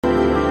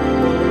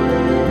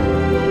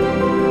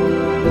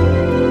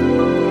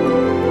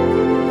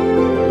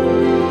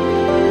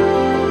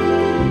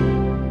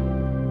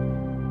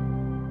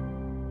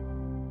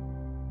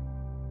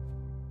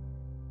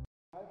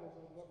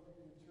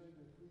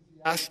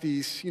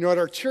Ecclesiastes. At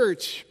our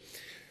church,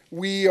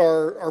 we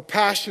are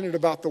passionate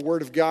about the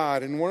Word of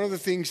God. And one of the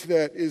things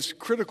that is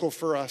critical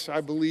for us,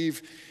 I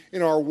believe,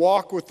 in our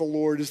walk with the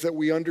Lord is that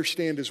we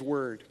understand His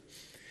Word.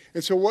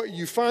 And so what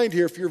you find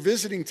here, if you're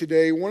visiting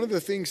today, one of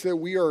the things that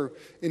we are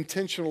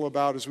intentional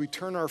about is we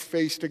turn our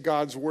face to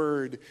God's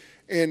Word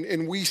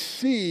and we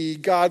see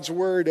God's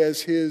Word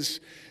as His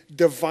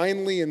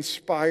divinely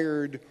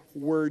inspired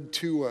Word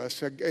to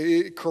us.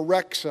 It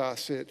corrects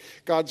us.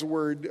 God's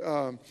Word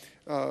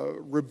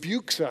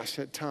rebukes us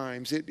at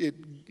times.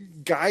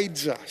 It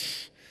guides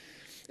us.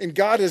 And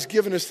God has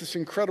given us this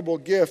incredible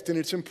gift, and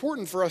it's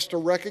important for us to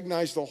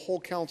recognize the whole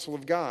counsel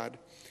of God.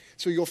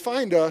 So you'll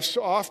find us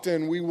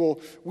often,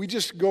 we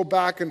just go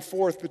back and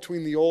forth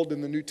between the Old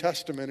and the New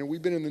Testament. And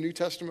we've been in the New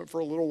Testament for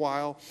a little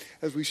while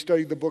as we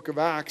studied the book of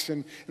Acts.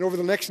 And over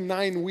the next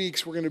 9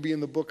 weeks, we're going to be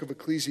in the book of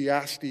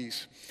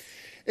Ecclesiastes.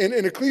 And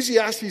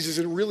Ecclesiastes is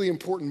a really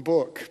important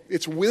book.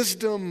 It's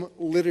wisdom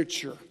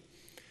literature.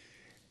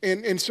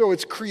 And so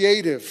it's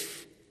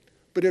creative,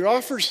 but it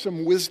offers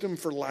some wisdom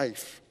for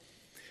life.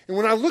 And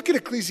when I look at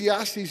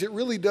Ecclesiastes, it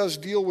really does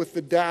deal with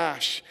the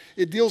dash.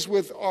 It deals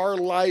with our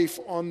life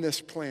on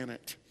this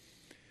planet.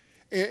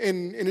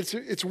 And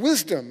it's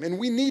wisdom, and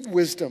we need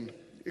wisdom.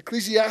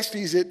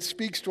 Ecclesiastes, it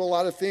speaks to a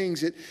lot of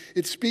things.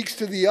 It speaks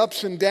to the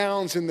ups and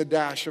downs in the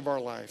dash of our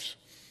lives.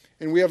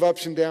 And we have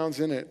ups and downs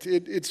in it.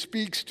 It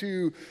speaks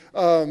to...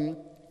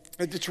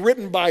 It's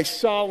written by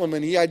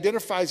Solomon. He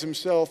identifies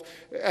himself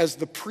as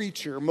the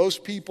preacher.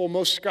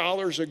 Most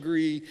scholars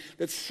agree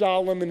that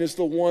Solomon is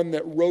the one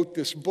that wrote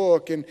this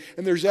book. And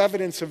there's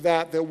evidence of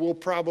that we'll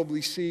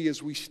probably see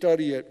as we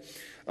study it.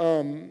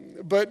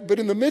 But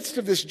in the midst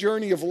of this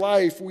journey of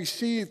life, we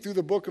see through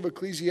the book of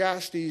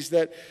Ecclesiastes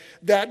that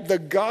the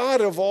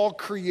God of all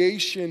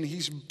creation,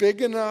 He's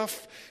big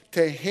enough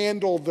to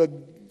handle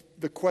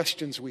the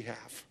questions we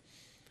have.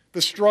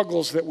 The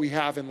struggles that we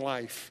have in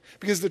life.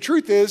 Because the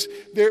truth is,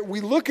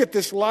 we look at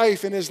this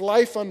life, and as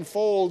life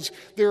unfolds,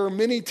 there are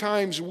many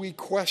times we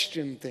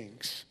question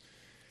things.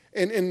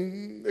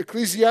 And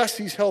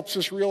Ecclesiastes helps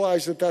us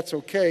realize that that's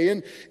okay.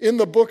 And in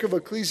the book of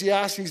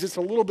Ecclesiastes, it's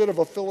a little bit of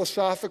a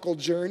philosophical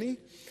journey.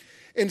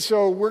 And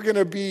so we're going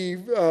to be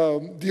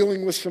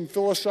dealing with some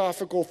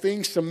philosophical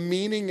things, some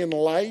meaning in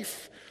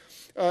life.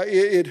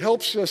 It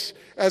helps us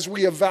as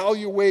we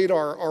evaluate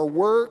our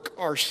work,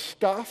 our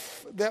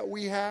stuff that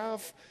we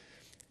have.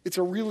 It's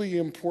a really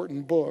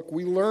important book.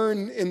 We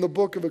learn in the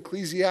book of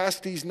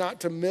Ecclesiastes not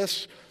to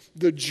miss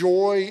the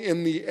joy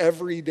in the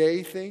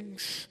everyday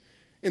things,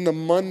 in the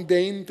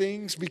mundane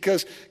things,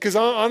 because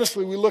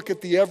honestly, we look at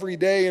the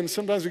everyday and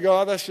sometimes we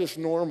go, oh, that's just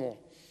normal.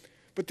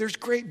 But there's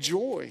great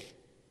joy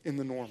in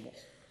the normal.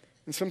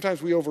 And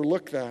sometimes we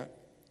overlook that.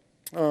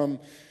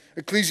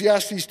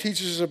 Ecclesiastes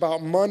teaches us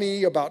about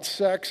money, about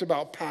sex,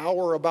 about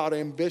power, about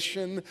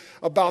ambition,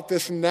 about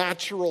this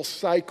natural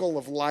cycle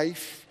of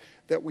life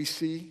that we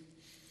see.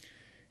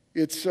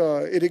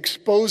 It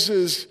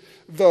exposes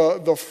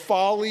the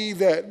folly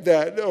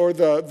or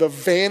the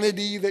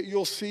vanity that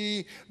you'll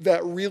see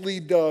that really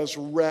does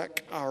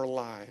wreck our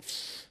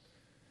lives.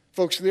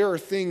 Folks, there are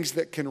things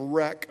that can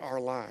wreck our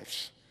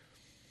lives.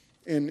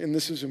 And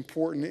this is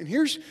important. And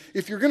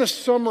if you're going to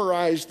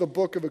summarize the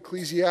book of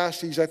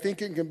Ecclesiastes, I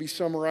think it can be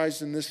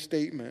summarized in this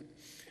statement.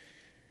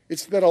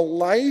 It's that a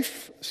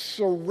life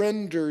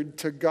surrendered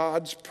to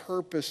God's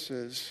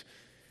purposes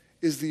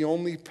is the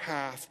only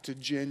path to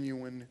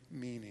genuine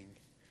meaning.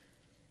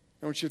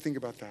 I want you to think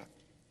about that.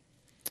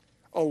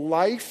 A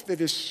life that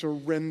is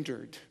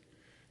surrendered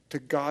to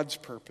God's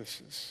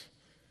purposes,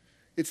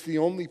 it's the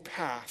only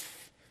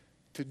path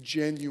to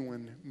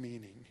genuine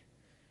meaning.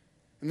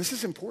 And this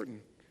is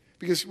important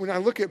because when I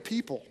look at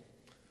people,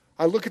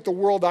 I look at the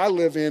world I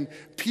live in,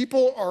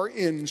 people are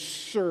in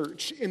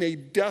a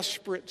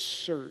desperate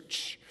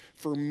search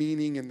for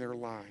meaning in their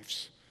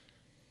lives.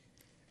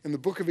 And the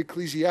book of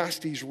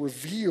Ecclesiastes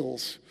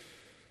reveals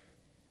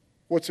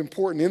what's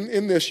important.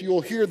 In this,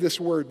 you'll hear this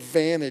word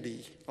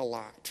vanity a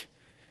lot.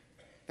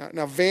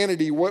 Now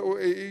vanity,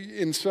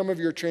 in some of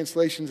your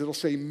translations, it'll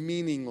say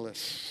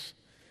meaningless.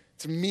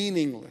 It's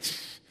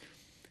meaningless.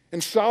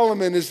 And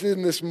Solomon is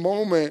in this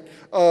moment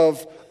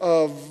of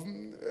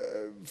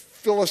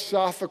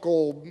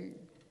philosophical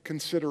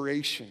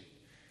consideration.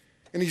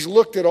 And he's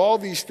looked at all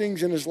these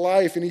things in his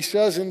life, and he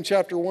says in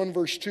chapter 1,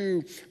 verse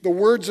 2, the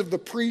words of the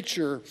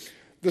preacher,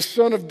 the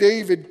son of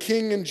David,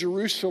 king in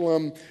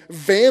Jerusalem,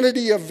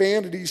 vanity of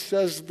vanities,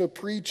 says the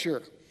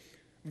preacher.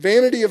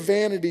 Vanity of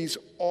vanities,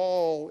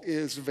 all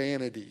is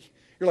vanity.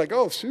 You're like,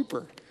 oh,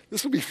 super.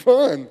 This will be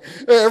fun.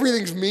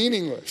 Everything's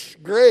meaningless.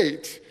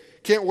 Great.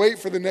 Can't wait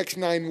for the next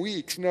 9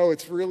 weeks. No,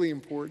 it's really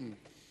important.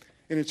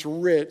 And it's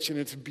rich, and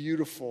it's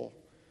beautiful.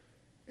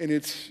 And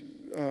it's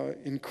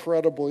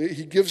incredible.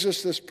 He gives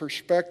us this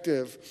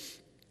perspective,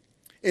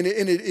 and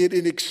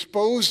it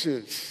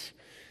exposes.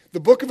 The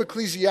book of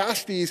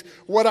Ecclesiastes,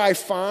 what I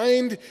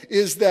find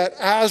is that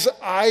as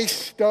I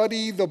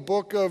study the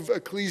book of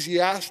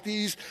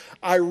Ecclesiastes,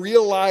 I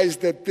realize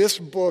that this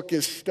book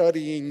is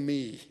studying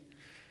me.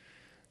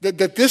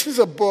 That this is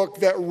a book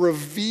that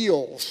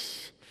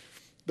reveals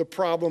the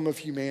problem of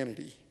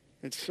humanity.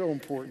 It's so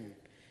important.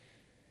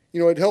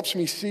 It helps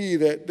me see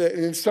that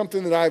and it's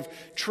something that I've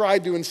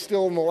tried to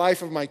instill in the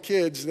life of my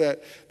kids,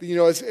 that,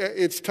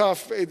 it's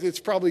tough.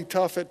 It's probably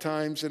tough at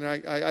times, and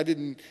I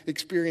didn't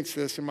experience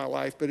this in my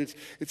life, but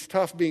it's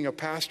tough being a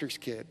pastor's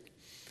kid.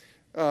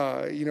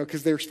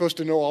 Because they're supposed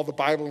to know all the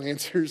Bible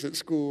answers at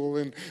school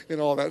and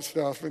all that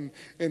stuff.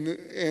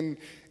 And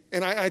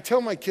I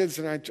tell my kids,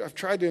 and I've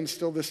tried to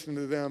instill this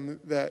into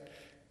them, that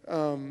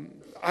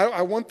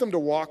I want them to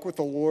walk with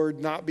the Lord,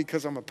 not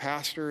because I'm a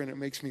pastor and it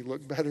makes me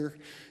look better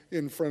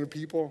in front of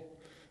people,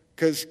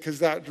 because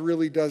that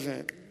really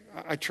doesn't.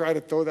 I try to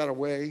throw that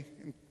away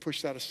and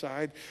push that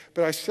aside.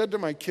 But I said to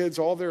my kids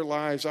all their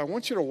lives, I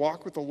want you to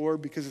walk with the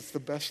Lord because it's the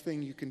best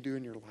thing you can do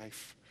in your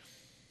life.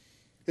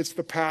 It's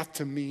the path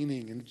to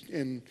meaning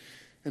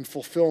and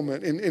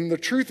fulfillment. And the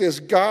truth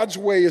is, God's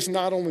way is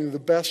not only the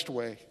best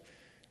way.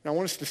 And I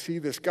want us to see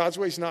this. God's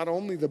way is not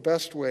only the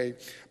best way,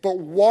 but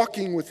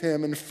walking with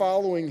him and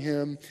following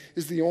him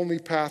is the only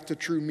path to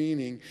true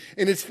meaning.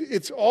 And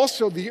it's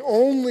also the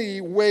only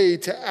way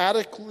to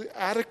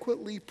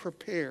adequately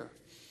prepare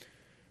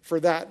for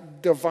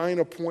that divine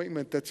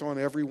appointment that's on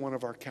every one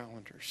of our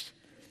calendars.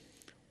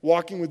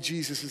 Walking with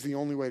Jesus is the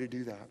only way to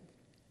do that.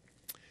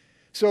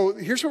 So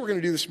here's what we're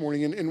going to do this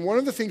morning. And one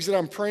of the things that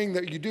I'm praying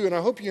that you do, and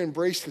I hope you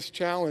embrace this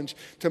challenge,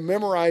 to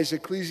memorize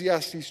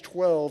Ecclesiastes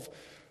 12,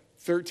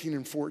 13,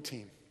 and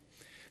 14.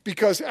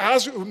 Because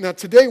now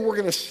today we're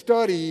going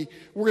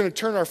to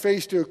turn our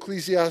face to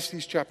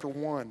Ecclesiastes chapter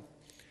 1.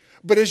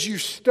 But as you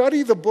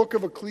study the book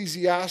of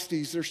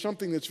Ecclesiastes, there's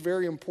something that's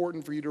very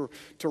important for you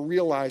to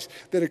realize,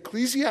 that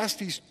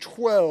Ecclesiastes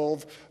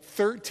 12,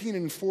 13,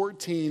 and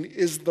 14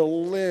 is the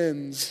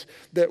lens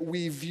that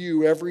we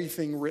view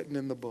everything written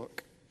in the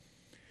book.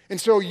 And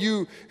so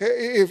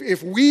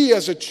if we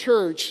as a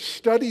church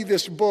study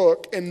this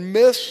book and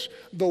miss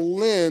the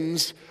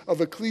lens of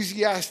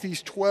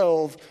Ecclesiastes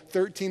 12,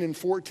 13, and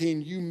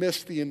 14, you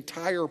miss the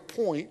entire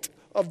point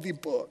of the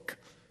book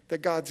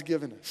that God's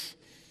given us.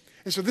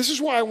 And so this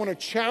is why I want to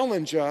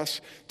challenge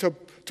us to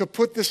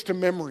put this to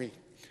memory,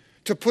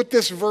 to put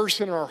this verse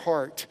in our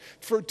heart,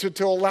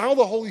 to allow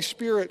the Holy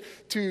Spirit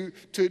to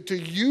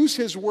use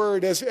his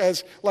word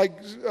as like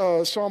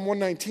Psalm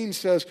 119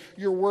 says,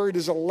 your word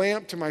is a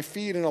lamp to my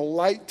feet and a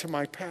light to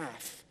my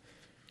path.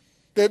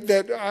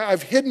 That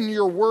I've hidden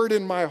your word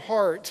in my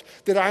heart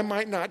that I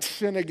might not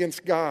sin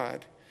against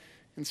God.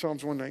 In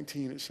Psalms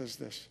 119 it says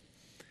this.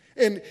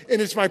 And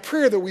it's my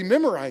prayer that we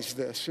memorize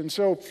this. And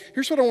so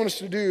here's what I want us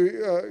to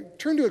do.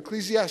 Turn to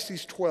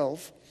Ecclesiastes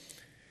 12.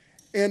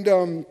 And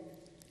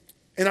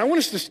I want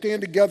us to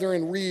stand together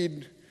and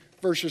read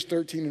verses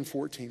 13 and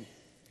 14.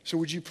 So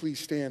would you please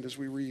stand as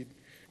we read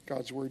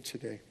God's word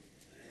today?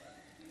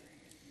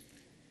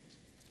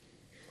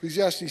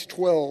 Ecclesiastes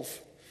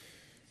 12,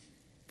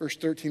 verse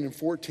 13 and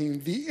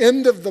 14. The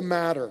end of the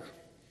matter,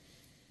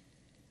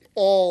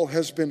 all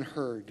has been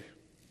heard.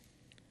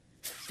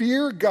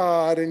 Fear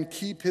God and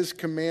keep his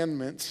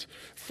commandments,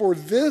 for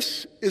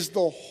this is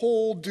the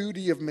whole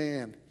duty of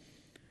man.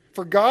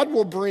 For God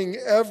will bring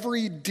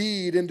every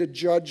deed into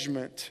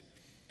judgment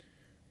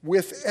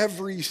with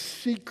every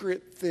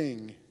secret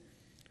thing,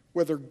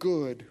 whether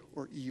good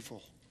or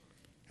evil.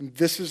 And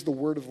this is the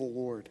word of the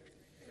Lord.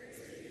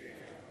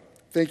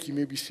 Thank you. You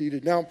may be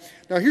seated. Now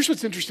here's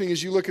what's interesting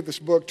as you look at this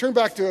book. Turn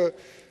back to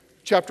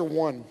chapter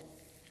 1.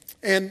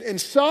 And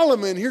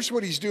Solomon, here's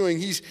what he's doing.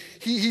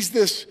 He's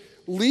this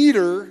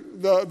leader,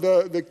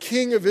 the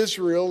king of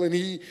Israel, and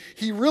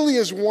he really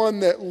is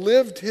one that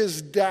lived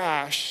his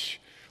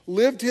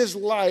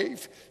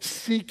life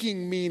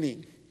seeking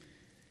meaning.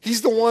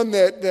 He's the one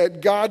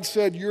that God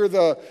said, you're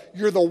the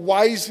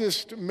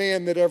wisest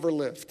man that ever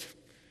lived.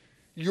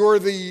 He's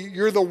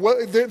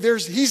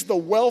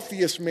the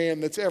wealthiest man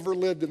that's ever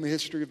lived in the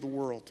history of the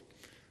world,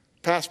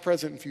 past,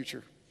 present, and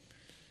future.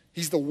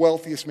 He's the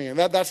wealthiest man.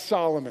 That's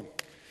Solomon.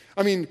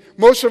 I mean,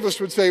 most of us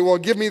would say, well,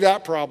 give me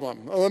that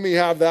problem. Let me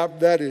have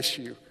that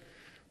issue.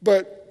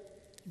 But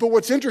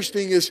what's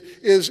interesting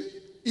is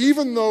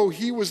even though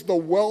he was the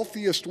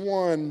wealthiest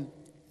one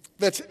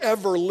that's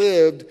ever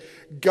lived,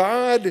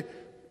 God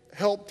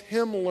helped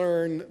him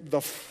learn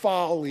the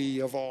folly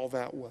of all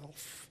that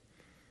wealth.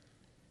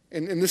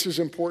 And this is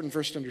important for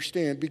us to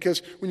understand,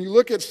 because when you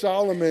look at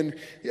Solomon,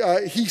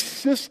 he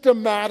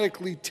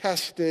systematically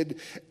tested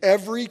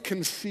every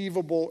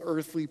conceivable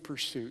earthly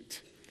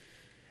pursuit.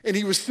 And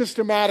he was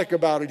systematic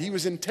about it. He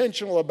was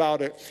intentional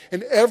about it.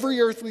 And every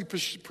earthly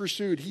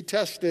pursuit he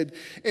tested,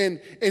 and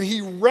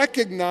he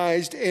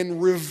recognized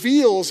and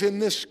reveals in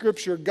this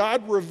scripture,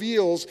 God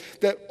reveals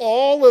that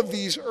all of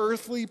these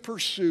earthly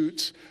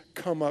pursuits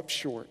come up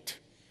short.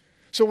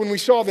 So when we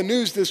saw the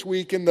news this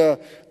week and the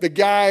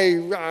guy,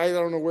 I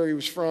don't know where he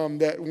was from,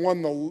 that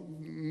won the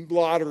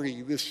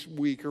lottery this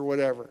week or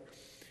whatever,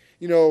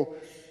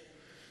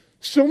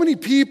 so many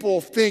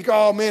people think,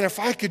 oh man, if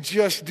I could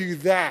just do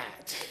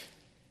that,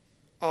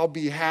 I'll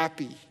be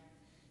happy.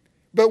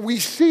 But we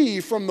see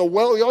from the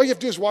wealthy, all you have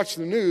to do is watch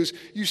the news,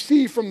 you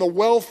see from the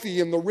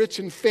wealthy and the rich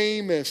and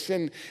famous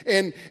and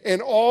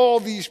all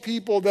these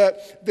people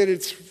that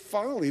it's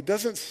folly. It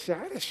doesn't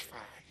satisfy.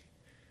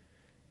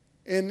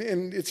 And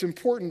it's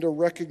important to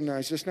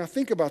recognize this. Now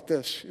think about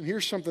this, and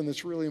here's something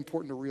that's really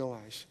important to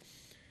realize.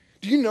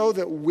 Do you know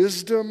that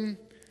wisdom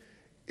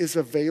is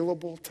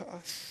available to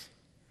us?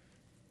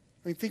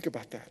 I mean, think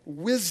about that.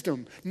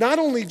 Wisdom, not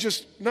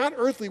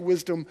earthly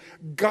wisdom,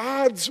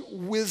 God's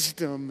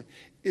wisdom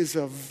is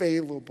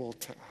available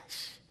to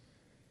us.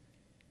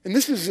 And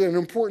this is an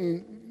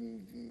important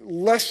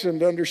lesson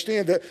to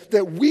understand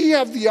that we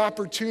have the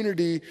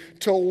opportunity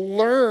to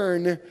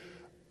learn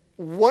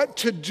what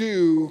to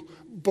do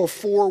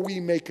before we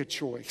make a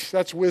choice.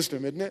 That's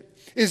wisdom, isn't it?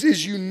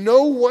 Is you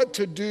know what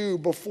to do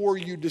before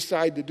you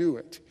decide to do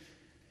it.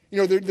 You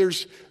know,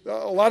 there's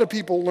a lot of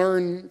people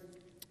learn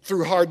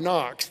through hard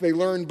knocks. They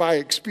learn by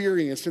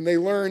experience, and they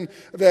learn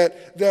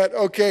that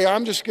okay,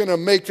 I'm just going to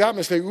make that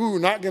mistake. Ooh,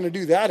 not going to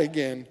do that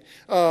again.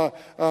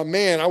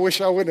 Man, I wish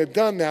I wouldn't have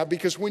done that.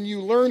 Because when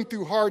you learn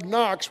through hard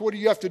knocks, what do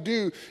you have to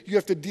do? You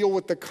have to deal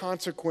with the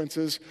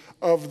consequences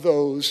of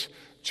those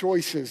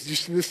choices.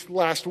 Just this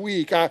last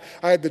week, I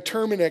had the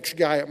Terminex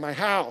guy at my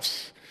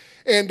house,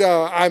 and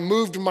I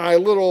moved my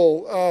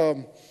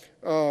little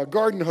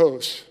garden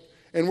hose.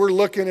 And we're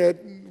looking at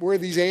where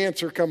these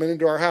ants are coming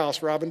into our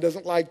house. Robin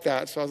doesn't like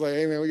that. So I was like,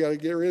 hey, man, we got to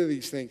get rid of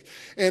these things.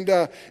 And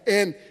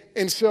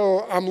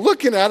so I'm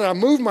looking at it. I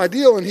move my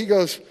deal, and he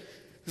goes,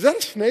 is that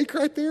a snake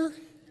right there?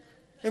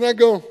 And I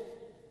go,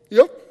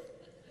 yep.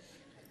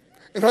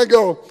 And I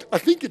go, I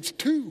think it's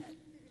two.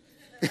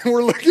 And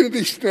we're looking at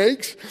these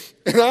snakes,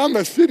 and I'm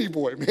a city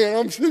boy, man.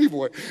 I'm a city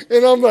boy.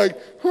 And I'm like,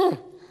 huh.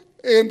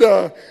 And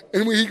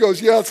he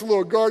goes, yeah, it's a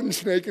little garden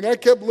snake. And I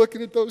kept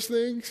looking at those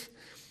things.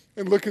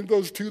 And looking at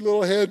those two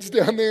little heads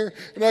down there,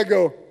 and I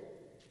go,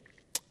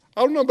 I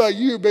don't know about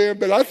you, man,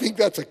 but I think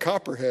that's a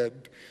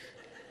copperhead.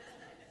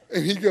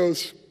 And he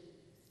goes,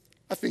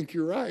 I think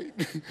you're right.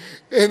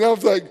 And I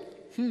was like,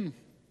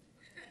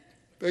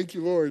 thank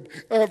you, Lord,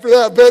 for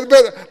that.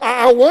 But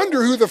I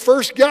wonder who the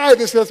first guy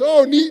that says,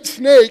 oh, neat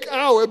snake,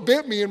 ow, it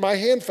bit me and my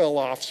hand fell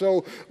off.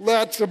 So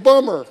that's a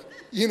bummer,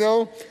 you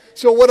know.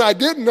 So what I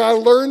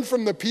learned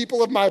from the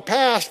people of my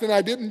past, and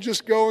I didn't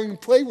just go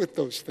and play with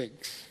those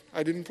things.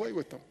 I didn't play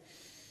with them.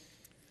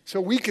 So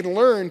we can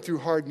learn through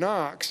hard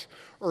knocks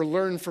or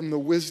learn from the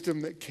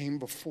wisdom that came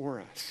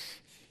before us.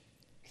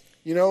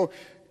 You know,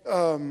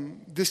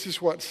 this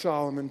is what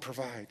Solomon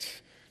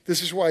provides.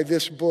 This is why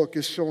this book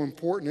is so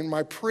important. And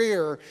my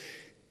prayer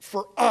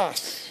for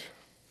us,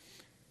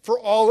 for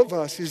all of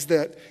us, is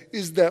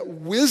that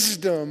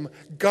wisdom,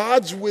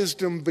 God's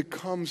wisdom,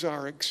 becomes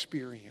our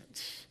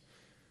experience.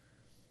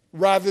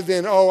 Rather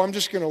than, I'm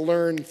just going to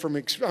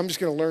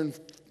learn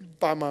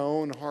by my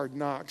own hard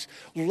knocks.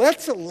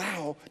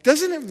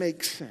 Doesn't it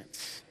make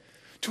sense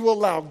to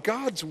allow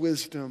God's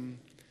wisdom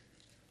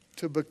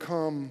to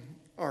become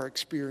our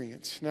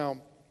experience? Now,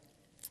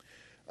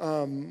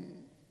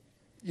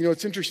 you know,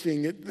 it's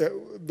interesting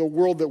that the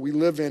world that we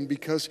live in,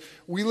 because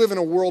we live in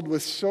a world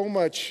with so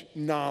much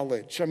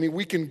knowledge. I mean,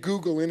 we can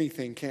Google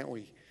anything, can't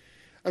we?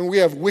 I mean, we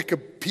have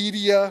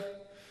Wikipedia,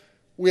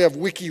 we have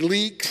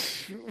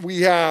WikiLeaks,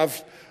 we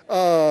have,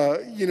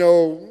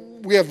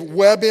 we have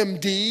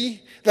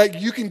WebMD.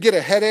 Like you can get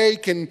a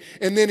headache and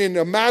then in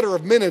a matter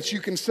of minutes you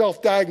can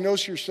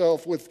self-diagnose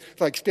yourself with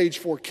like stage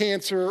 4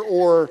 cancer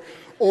or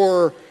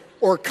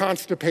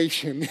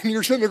constipation. And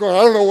you're sitting there going,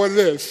 I don't know what it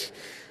is.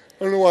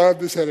 I don't know why I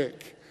have this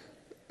headache.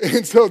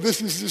 And so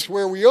this is just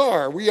where we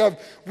are. We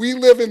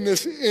live in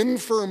this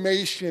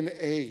information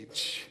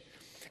age.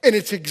 And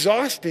it's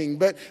exhausting,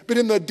 but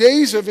in the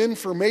days of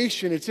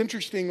information, it's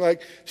interesting,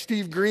 like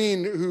Steve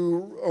Green,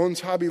 who owns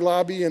Hobby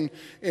Lobby and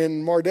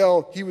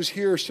Mardell, he was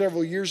here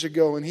several years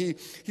ago, and he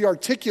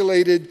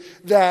articulated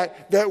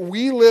that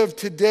we live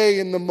today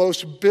in the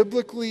most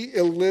biblically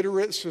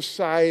illiterate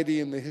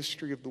society in the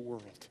history of the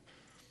world.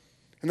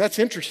 And that's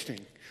interesting,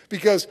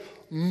 because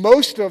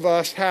most of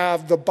us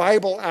have the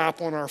Bible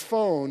app on our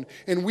phone,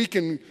 and we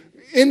can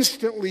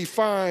instantly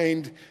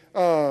find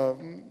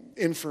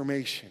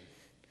information.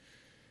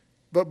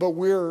 But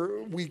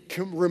we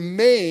can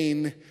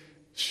remain,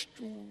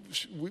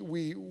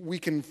 we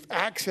can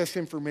access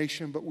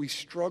information, but we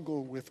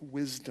struggle with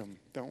wisdom,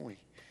 don't we?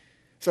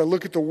 So I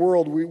look at the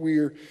world, we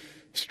are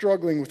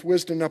struggling with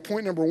wisdom. Now,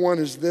 point number one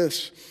is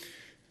this.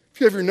 If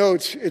you have your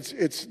notes,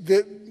 it's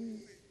that,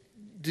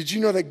 did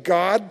you know that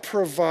God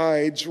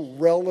provides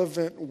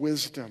relevant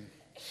wisdom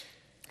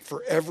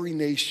for every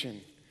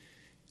nation,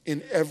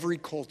 in every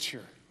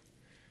culture,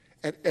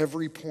 at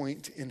every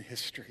point in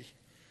history?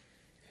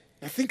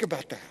 Now think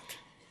about that.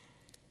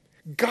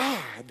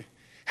 God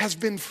has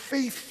been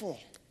faithful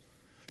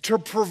to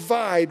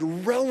provide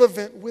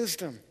relevant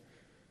wisdom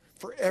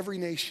for every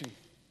nation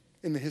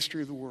in the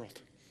history of the world.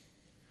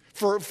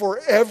 For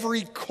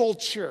every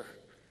culture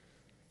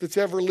that's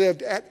ever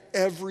lived at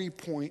every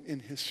point in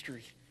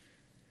history.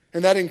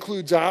 And that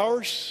includes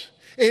ours,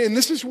 And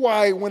this is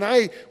why when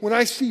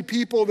I see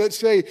people that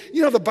say,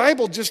 the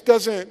Bible just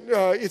doesn't,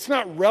 it's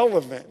not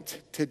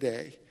relevant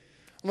today.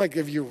 I'm like,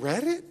 have you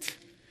read it?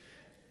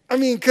 I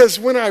mean, because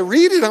when I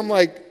read it, I'm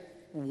like,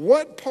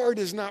 what part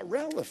is not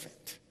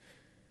relevant?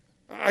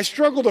 I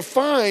struggle to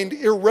find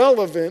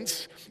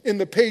irrelevance in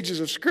the pages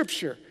of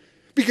Scripture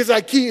because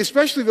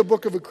especially the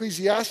book of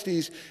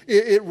Ecclesiastes,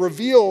 it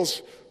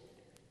reveals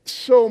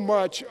so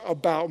much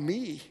about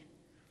me,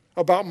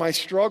 about my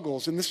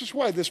struggles. And this is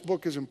why this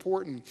book is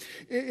important.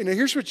 And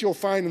here's what you'll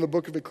find in the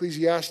book of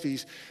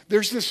Ecclesiastes.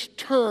 There's this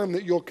term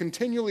that you'll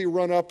continually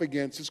run up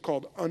against. It's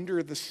called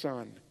under the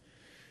sun.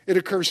 It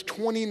occurs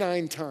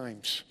 29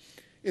 times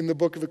in the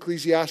book of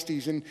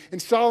Ecclesiastes. And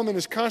Solomon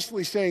is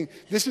constantly saying,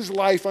 this is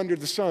life under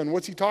the sun.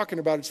 What's he talking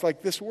about? It's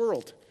like this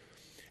world.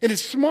 And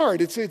it's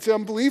smart. It's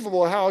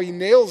unbelievable how he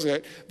nails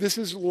it. This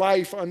is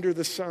life under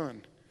the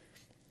sun.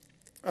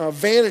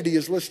 Vanity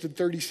is listed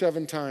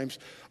 37 times.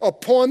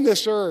 Upon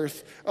this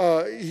earth,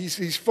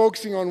 he's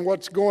focusing on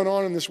what's going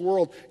on in this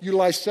world,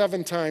 utilized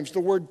 7 times. The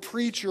word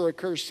preacher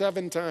occurs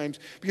 7 times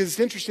because it's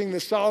interesting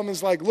that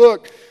Solomon's like,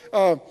 look,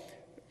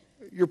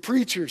 your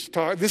preachers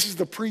talk. This is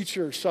the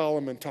preacher,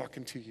 Solomon,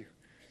 talking to you.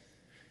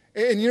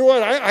 And you know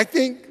what? I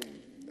think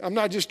I'm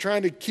not just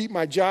trying to keep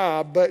my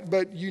job,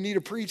 but you need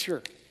a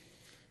preacher.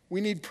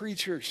 We need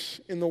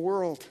preachers in the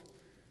world.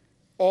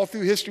 All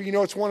through history,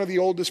 it's one of the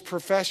oldest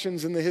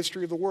professions in the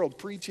history of the world,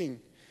 preaching,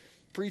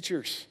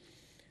 preachers.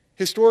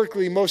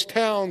 Historically, most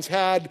towns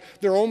had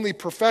their only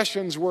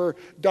professions were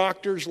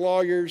doctors,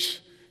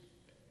 lawyers,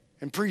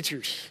 and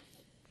preachers.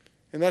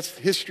 And that's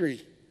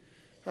history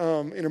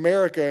in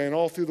America and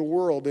all through the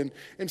world.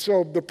 And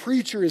so the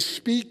preacher is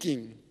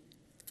speaking.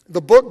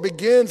 The book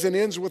begins and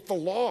ends with the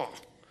law.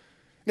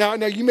 Now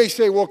you may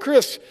say, well,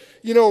 Chris,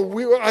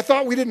 I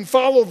thought we didn't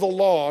follow the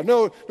law.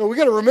 No, we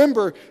got to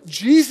remember,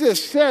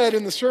 Jesus said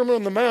in the Sermon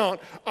on the Mount,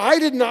 I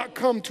did not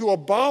come to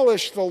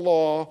abolish the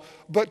law,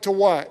 but to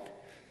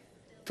what?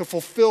 To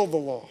fulfill the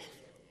law.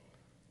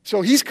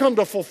 So he's come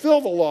to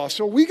fulfill the law.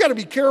 So we got to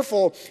be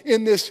careful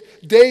in this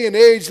day and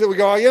age that we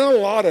go, the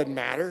law doesn't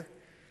matter.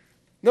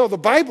 No, the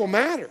Bible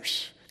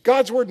matters.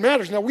 God's word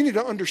matters. Now we need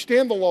to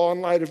understand the law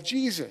in light of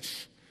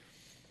Jesus.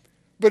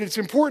 But it's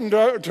important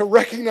to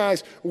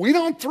recognize we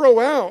don't throw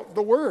out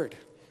the Word,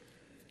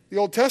 the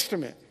Old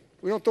Testament.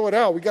 We don't throw it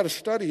out. We got to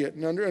study it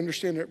and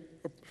understand it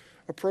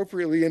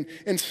appropriately.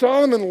 And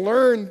Solomon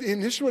learned,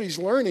 and this is what he's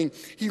learning,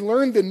 he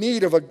learned the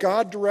need of a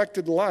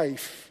God-directed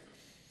life.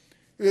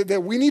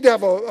 That we need to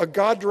have a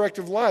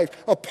God-directed life.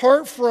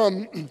 Apart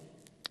from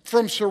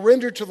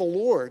surrender to the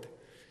Lord,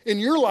 in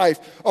your life,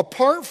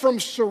 apart from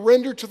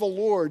surrender to the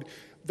Lord,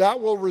 that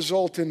will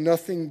result in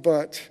nothing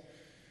but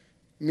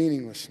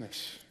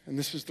meaninglessness. And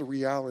this is the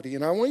reality.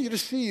 And I want you to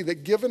see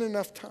that given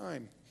enough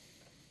time,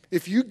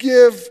 if you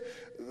give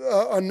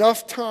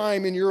enough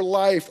time in your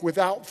life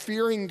without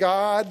fearing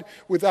God,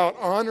 without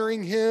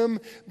honoring Him,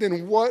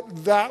 then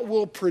what that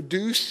will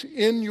produce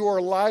in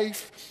your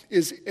life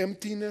is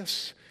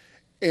emptiness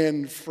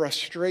and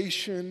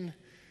frustration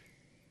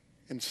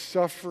and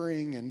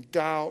suffering and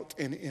doubt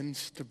and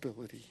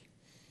instability.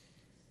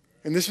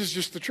 And this is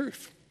just the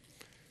truth.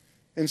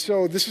 And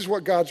so this is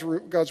what God's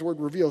word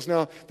reveals.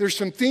 Now, there's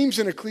some themes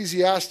in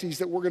Ecclesiastes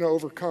that we're going to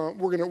overcome,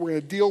 we're going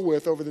to deal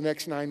with over the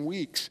next 9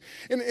 weeks.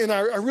 And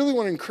I really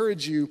want to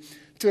encourage you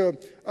to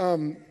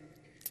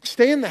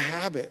stay in the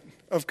habit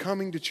of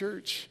coming to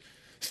church.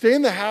 Stay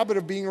in the habit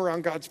of being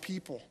around God's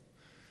people.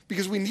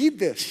 Because we need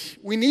this.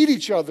 We need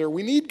each other.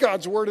 We need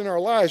God's word in our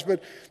lives.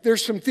 But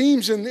there's some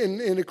themes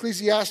in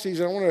Ecclesiastes,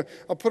 and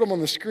I'll put them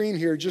on the screen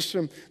here, just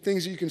some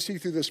things that you can see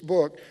through this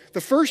book. The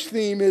first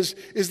theme is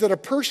that a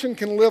person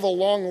can live a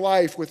long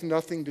life with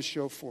nothing to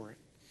show for it.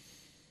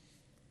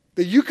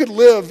 That you could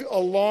live a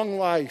long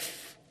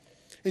life,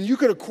 and you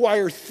could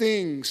acquire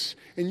things,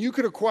 and you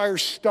could acquire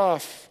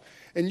stuff,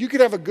 and you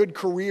could have a good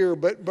career,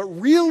 but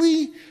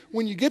really,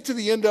 when you get to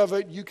the end of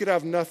it, you could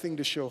have nothing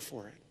to show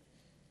for it.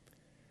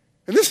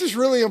 And this is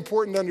really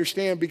important to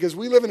understand because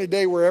we live in a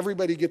day where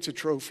everybody gets a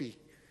trophy.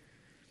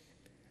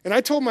 And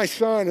I told my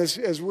son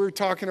as we're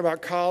talking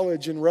about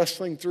college and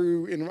wrestling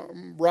through,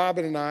 and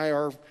Robin and I,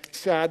 our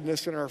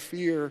sadness and our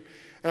fear,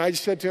 and I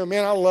just said to him,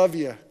 man, I love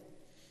you.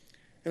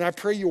 And I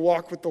pray you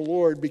walk with the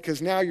Lord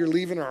because now you're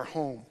leaving our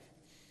home.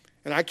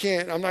 And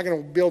I'm not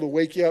going to be able to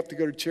wake you up to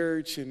go to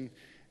church. And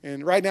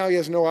right now he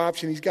has no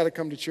option. He's got to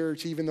come to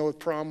church even though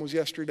prom was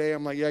yesterday.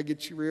 I'm like, yeah,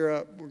 get your rear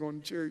up. We're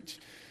going to church.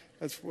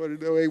 That's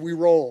the way we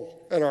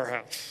roll at our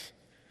house.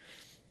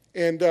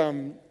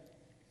 And,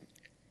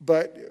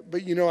 but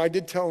I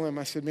did tell him,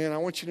 I said, man, I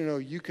want you to know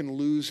you can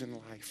lose in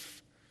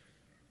life.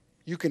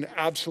 You can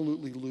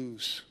absolutely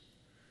lose.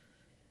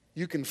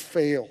 You can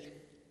fail.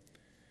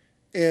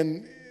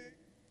 And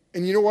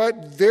you know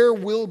what? There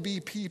will be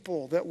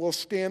people that will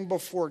stand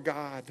before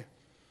God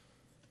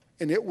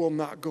and it will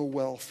not go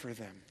well for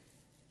them.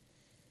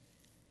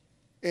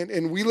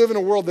 And we live in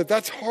a world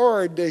that's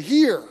hard to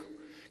hear.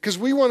 Because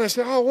we want to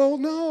say, oh, well,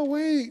 no,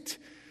 wait.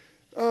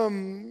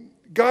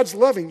 God's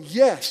loving.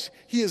 Yes,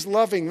 he is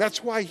loving.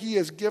 That's why he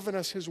has given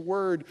us his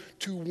word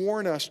to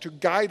warn us, to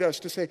guide us,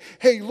 to say,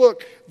 hey,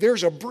 look,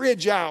 there's a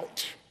bridge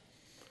out.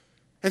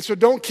 And so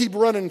don't keep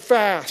running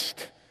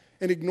fast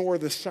and ignore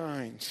the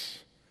signs.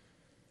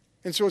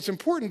 And so it's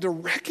important to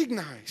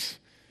recognize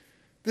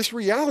this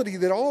reality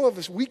that all of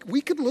us, we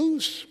could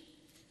lose.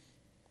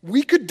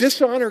 We could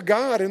dishonor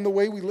God in the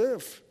way we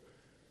live.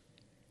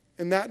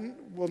 And that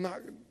will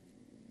not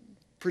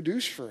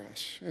produce for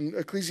us. And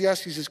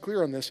Ecclesiastes is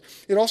clear on this.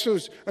 It also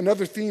is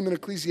another theme in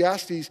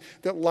Ecclesiastes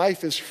that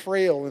life is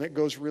frail and it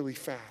goes really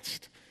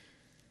fast.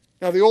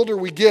 Now, the older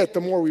we get,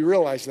 the more we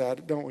realize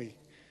that, don't we?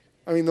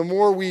 I mean, the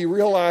more we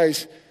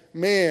realize,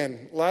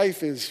 man,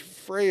 life is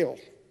frail.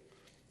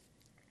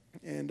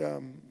 And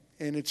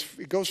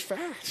it goes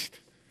fast.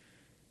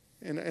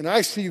 And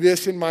I see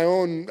this in my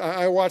own.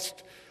 I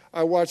watched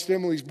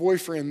Emily's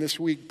boyfriend this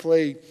week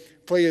play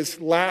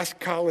his last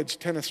college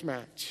tennis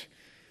match.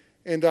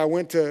 And I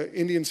went to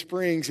Indian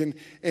Springs, and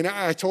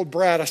I told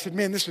Brad, I said,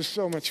 man, this was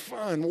so much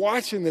fun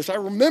watching this. I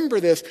remember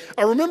this.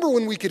 I remember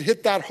when we could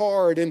hit that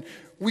hard and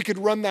we could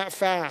run that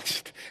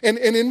fast. And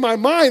in my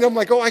mind, I'm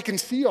like, oh, I can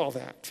see all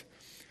that.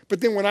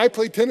 But then when I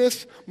play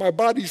tennis, my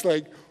body's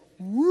like,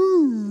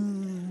 woo,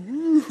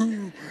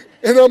 woo.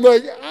 And I'm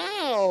like,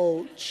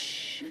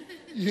 ouch,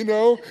 you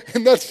know?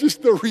 And that's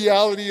just the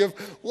reality of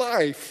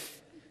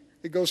life.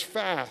 It goes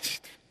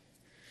fast.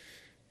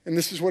 And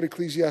this is what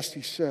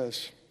Ecclesiastes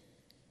says.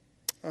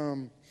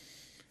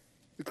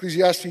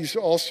 Ecclesiastes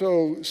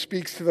also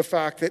speaks to the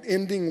fact that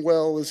ending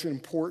well is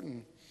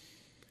important.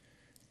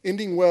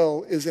 Ending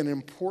well is an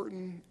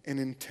important and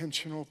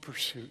intentional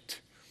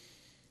pursuit.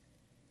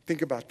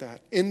 Think about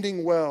that.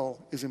 Ending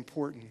well is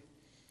important,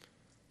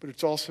 but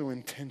it's also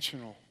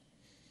intentional.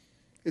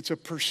 It's a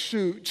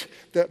pursuit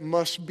that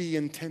must be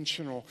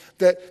intentional,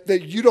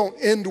 that you don't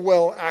end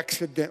well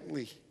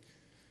accidentally.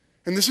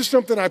 And this is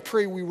something I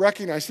pray we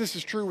recognize. This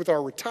is true with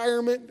our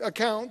retirement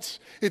accounts.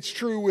 It's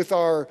true with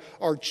our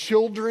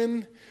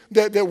children,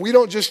 that we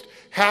don't just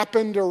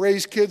happen to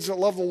raise kids that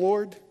love the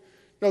Lord.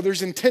 No,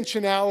 there's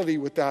intentionality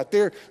with that.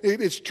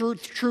 It's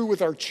true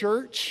with our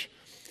church.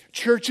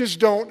 Churches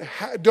don't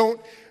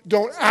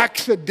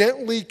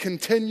accidentally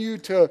continue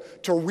to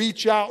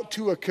reach out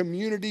to a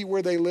community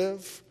where they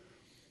live.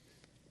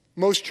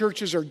 Most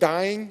churches are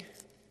dying.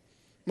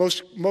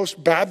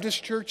 Most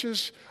Baptist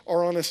churches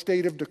are on a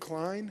state of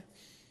decline.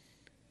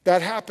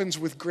 That happens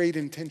with great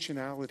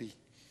intentionality,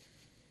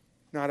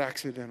 not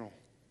accidental.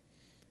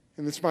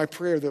 And it's my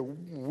prayer that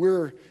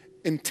we're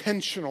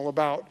intentional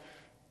about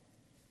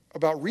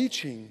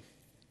reaching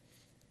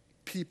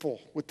people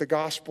with the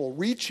gospel,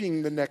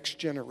 reaching the next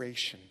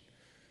generation.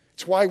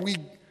 It's why we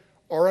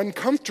are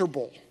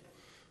uncomfortable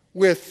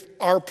with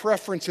our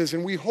preferences,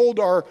 and we hold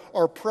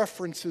our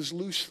preferences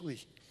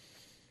loosely.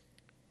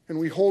 And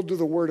we hold to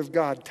the Word of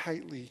God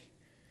tightly.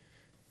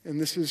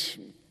 And this is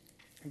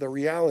the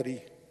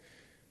reality.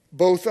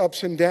 Both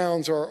ups and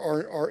downs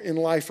are in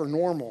life are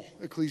normal,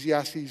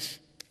 Ecclesiastes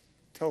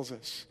tells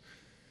us.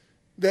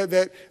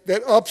 That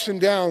ups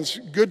and downs,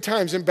 good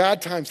times and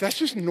bad times, that's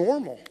just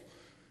normal.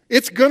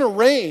 It's going to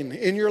rain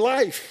in your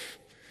life.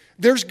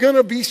 There's going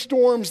to be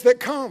storms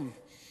that come.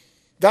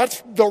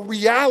 That's the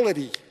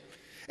reality.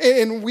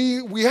 And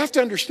we have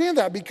to understand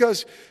that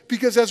because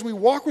as we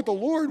walk with the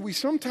Lord, we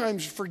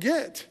sometimes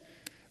forget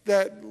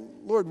that,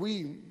 Lord,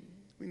 we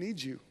need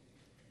you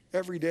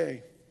every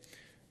day.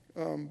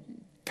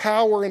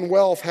 Power and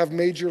wealth have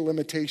major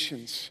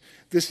limitations.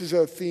 This is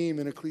a theme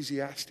in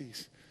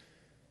Ecclesiastes.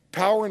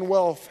 Power and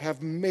wealth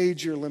have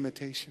major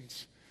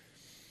limitations.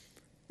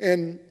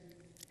 And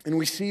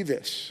we see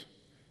this.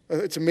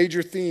 It's a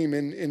major theme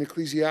in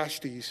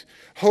Ecclesiastes.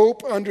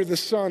 Hope under the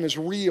sun is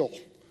real.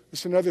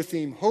 It's another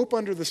theme. Hope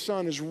under the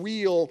sun is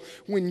real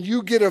when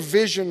you get a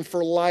vision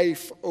for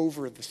life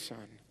over the sun.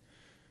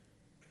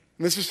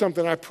 And this is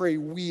something I pray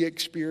we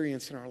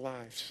experience in our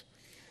lives.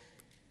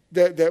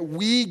 That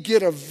we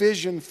get a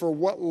vision for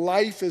what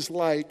life is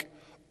like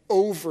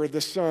over the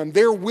sun.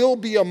 There will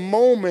be a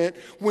moment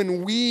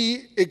when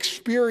we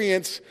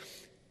experience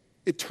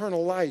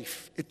eternal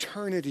life,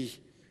 eternity.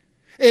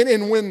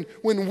 And when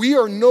we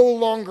are no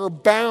longer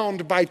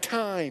bound by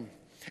time.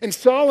 And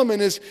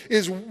Solomon is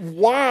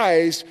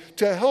wise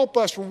to help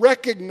us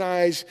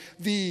recognize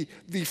the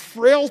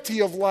frailty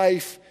of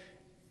life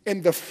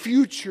and the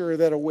future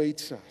that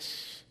awaits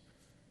us.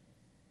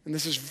 And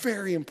this is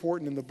very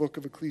important in the book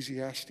of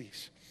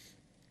Ecclesiastes.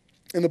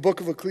 In the book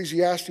of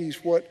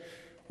Ecclesiastes, what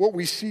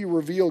we see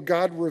revealed,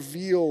 God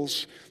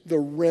reveals the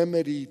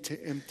remedy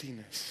to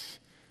emptiness.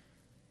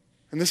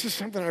 And this is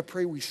something I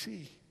pray we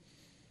see.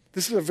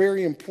 This is a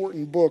very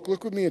important book.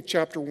 Look with me at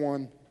chapter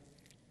 1.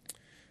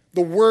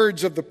 The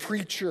words of the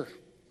preacher,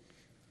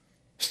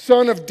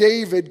 son of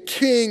David,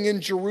 king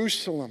in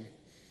Jerusalem.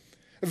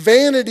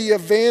 Vanity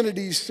of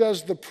vanities,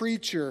 says the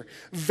preacher.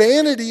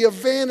 Vanity of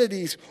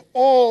vanities,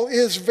 all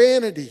is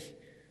vanity.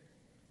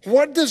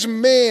 What does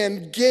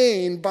man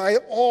gain by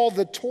all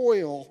the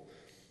toil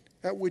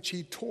at which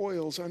he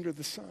toils under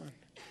the sun?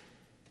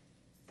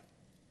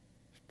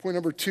 Point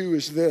number 2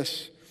 is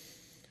this.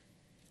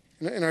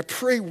 And I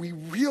pray we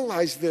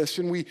realize this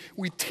and we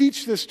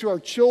teach this to our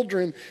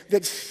children,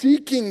 that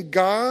seeking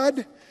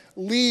God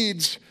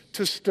leads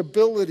to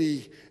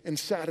stability and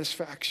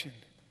satisfaction.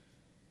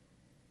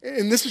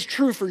 And this is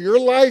true for your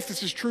life.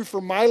 This is true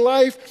for my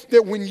life,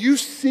 that when you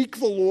seek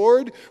the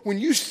Lord, when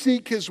you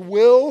seek His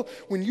will,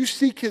 when you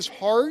seek His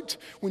heart,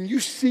 when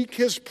you seek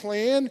His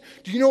plan,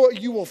 do you know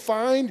what you will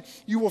find?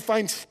 You will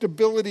find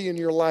stability in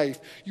your life.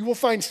 You will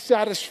find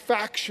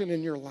satisfaction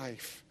in your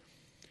life.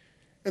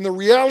 And the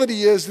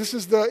reality is, this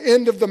is the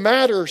end of the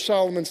matter,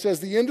 Solomon says.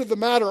 The end of the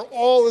matter,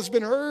 all has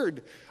been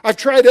heard. I've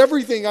tried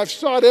everything. I've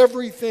sought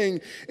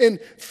everything. And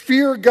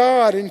fear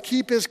God and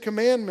keep His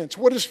commandments.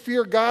 What does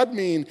fear God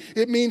mean?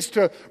 It means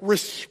to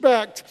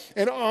respect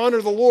and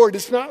honor the Lord.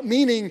 It's not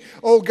meaning,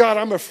 oh God,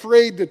 I'm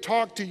afraid to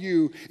talk to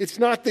you. It's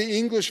not the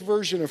English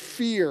version of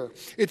fear.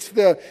 It's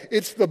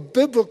the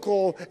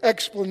biblical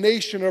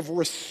explanation of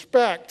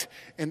respect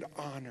and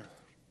honor.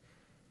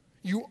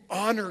 You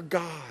honor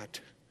God.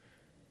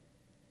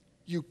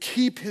 You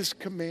keep His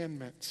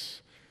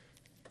commandments.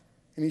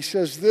 And he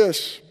says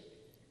this,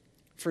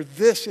 for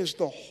this is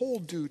the whole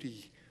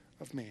duty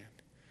of man.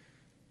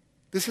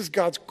 This is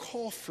God's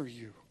call for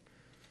you.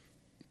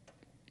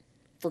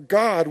 For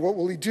God, what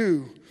will He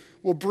do?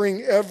 Will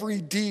bring every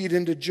deed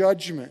into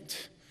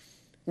judgment.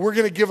 We're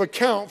going to give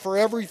account for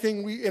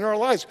everything in our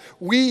lives.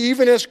 We,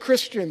 even as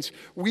Christians,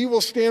 we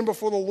will stand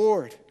before the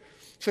Lord.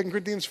 2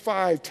 Corinthians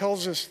 5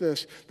 tells us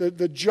this,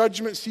 the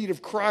judgment seat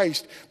of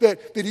Christ,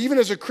 that even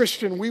as a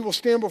Christian, we will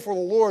stand before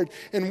the Lord.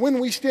 And when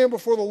we stand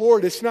before the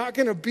Lord, it's not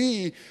going to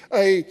be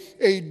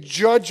a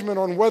judgment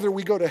on whether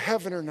we go to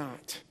heaven or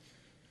not.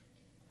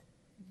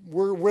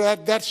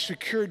 That's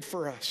secured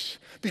for us.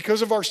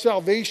 Because of our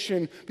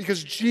salvation,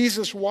 because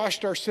Jesus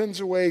washed our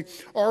sins away,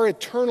 our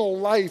eternal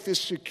life is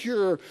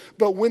secure.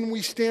 But when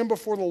we stand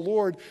before the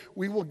Lord,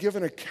 we will give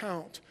an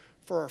account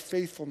for our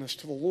faithfulness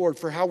to the Lord,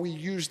 for how we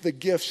use the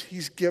gifts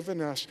He's given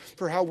us,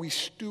 for how we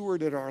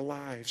stewarded our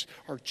lives,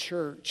 our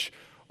church,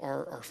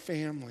 our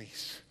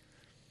families.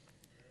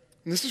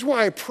 And this is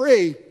why I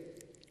pray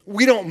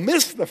we don't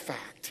miss the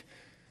fact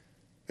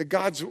that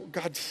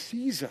God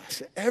sees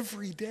us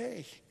every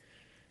day.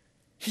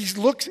 He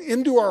looks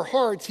into our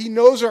hearts. He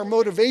knows our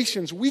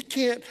motivations. We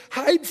can't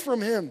hide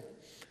from Him.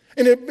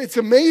 And it's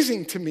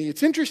amazing to me,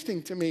 it's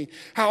interesting to me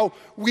how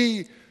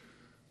we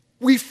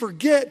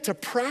forget to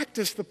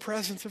practice the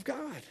presence of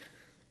God.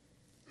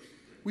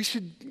 We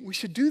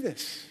should do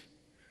this.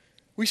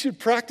 We should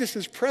practice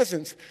His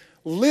presence.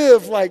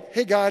 Live like,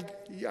 hey God,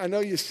 I know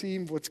you see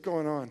what's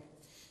going on.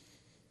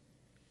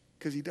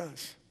 Because He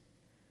does.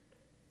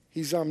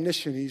 He's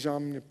omniscient. He's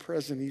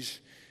omnipresent.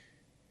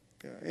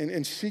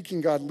 And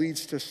seeking God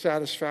leads to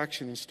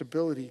satisfaction and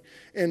stability.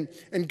 And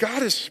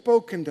God has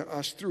spoken to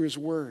us through His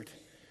Word.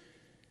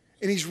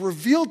 And He's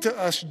revealed to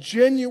us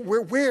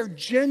where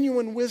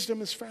genuine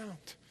wisdom is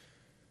found.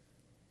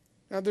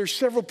 Now, there's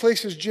several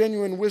places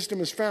genuine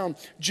wisdom is found.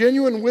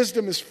 Genuine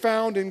wisdom is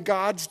found in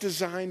God's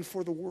design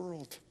for the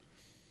world.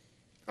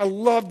 I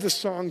loved the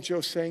song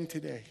Joe sang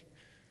today.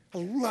 I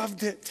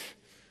loved it.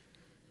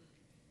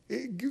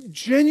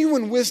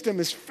 Genuine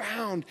wisdom is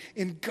found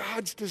in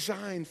God's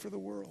design for the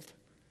world.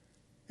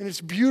 And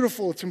it's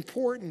beautiful. It's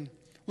important.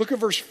 Look at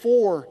verse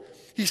 4.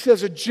 He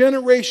says, a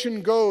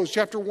generation goes,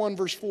 chapter 1,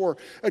 verse 4.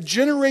 A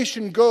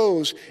generation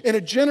goes and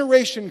a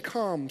generation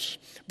comes,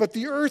 but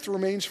the earth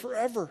remains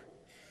forever.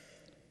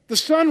 The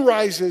sun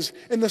rises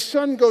and the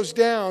sun goes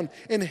down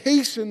and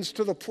hastens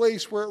to the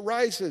place where it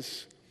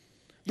rises.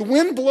 The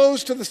wind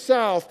blows to the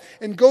south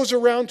and goes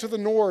around to the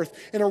north,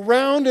 and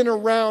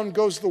around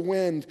goes the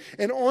wind,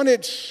 and on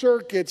its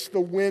circuits the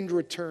wind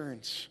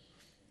returns.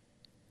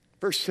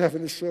 Verse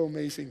 7 is so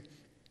amazing.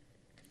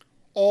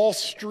 All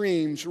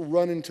streams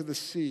run into the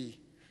sea,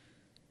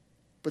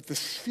 but the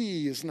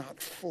sea is not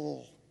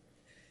full.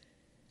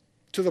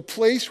 To the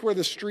place where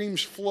the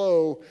streams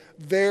flow,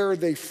 there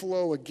they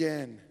flow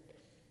again.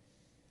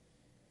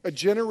 A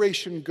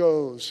generation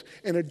goes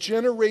and a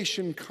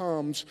generation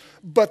comes,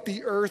 but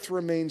the earth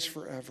remains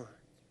forever.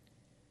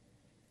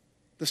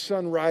 The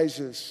sun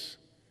rises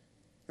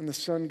and the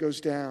sun goes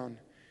down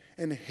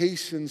and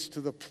hastens to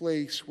the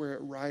place where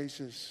it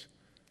rises.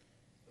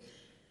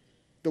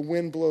 The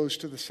wind blows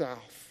to the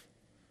south.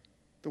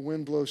 The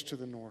wind blows to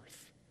the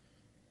north.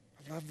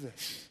 I love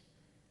this.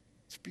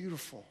 It's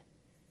beautiful.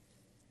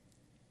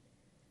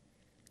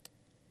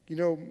 You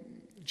know,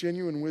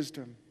 genuine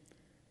wisdom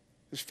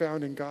is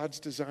found in God's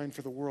design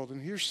for the world.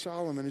 And here's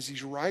Solomon as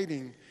he's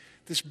writing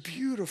this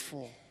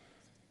beautiful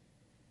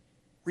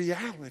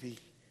reality.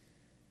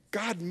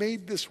 God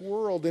made this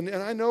world. And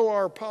I know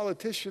our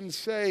politicians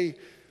say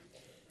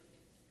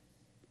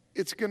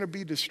it's going to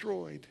be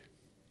destroyed,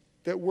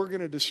 that we're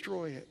going to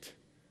destroy it.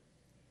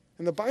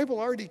 And the Bible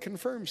already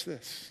confirms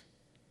this.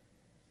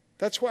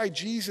 That's why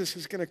Jesus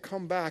is going to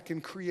come back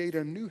and create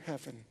a new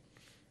heaven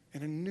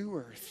and a new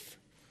earth.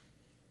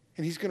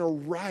 And He's going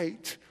to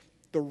right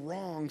the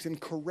wrongs and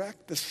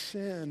correct the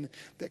sin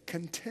that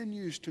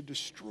continues to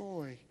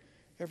destroy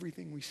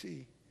everything we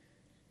see,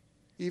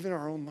 even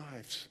our own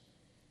lives.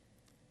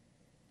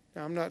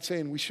 Now, I'm not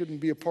saying we shouldn't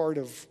be a part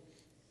of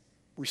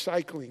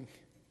recycling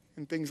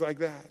and things like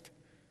that.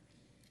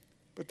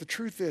 But the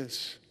truth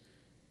is,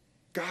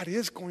 God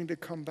is going to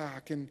come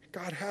back, and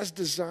God has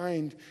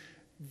designed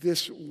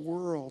this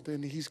world,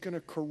 and he's going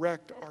to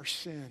correct our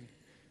sin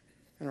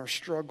and our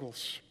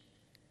struggles.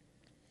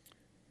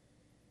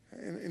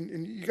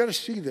 And you got to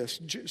see this.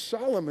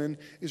 Solomon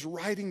is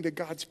writing to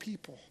God's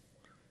people.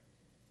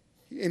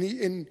 And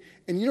you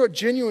know what?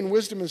 Genuine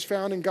wisdom is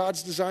found in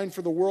God's design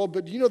for the world,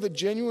 but do you know that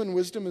genuine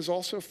wisdom is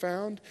also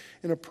found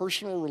in a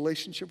personal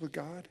relationship with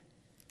God?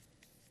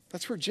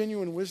 That's where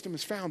genuine wisdom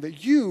is found.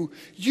 That you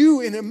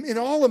in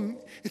all,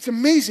 it's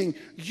amazing.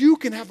 You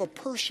can have a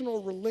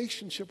personal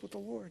relationship with the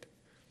Lord.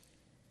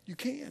 You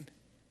can.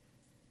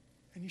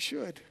 And you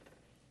should.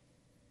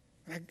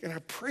 And I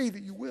pray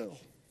that you will.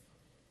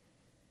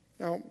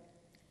 Now,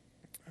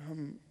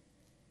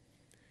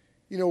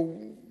 you know,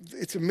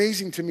 it's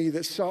amazing to me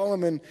that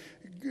Solomon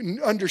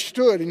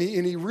understood and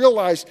he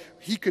realized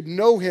he could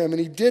know him, and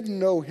he did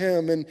know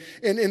him. And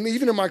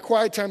even in my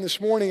quiet time this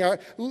morning,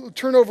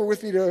 turn over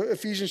with me to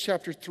Ephesians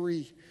chapter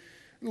 3.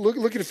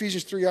 Look at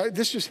Ephesians 3.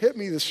 This just hit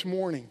me this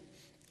morning.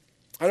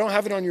 I don't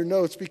have it on your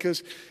notes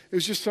because it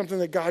was just something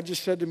that God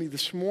just said to me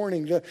this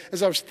morning.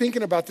 As I was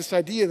thinking about this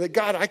idea that,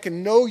 God, I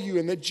can know you,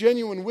 and that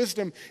genuine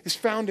wisdom is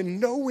found in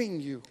knowing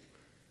you,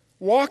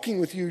 walking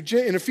with you.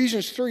 In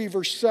Ephesians 3,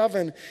 verse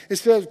 7, it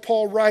says,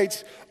 Paul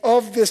writes,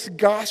 of this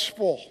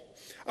gospel,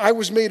 I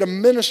was made a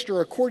minister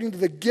according to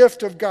the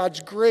gift of God's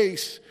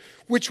grace,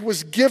 which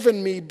was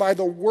given me by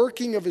the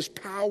working of his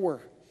power.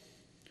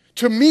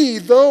 To me,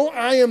 though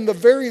I am the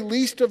very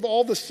least of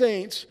all the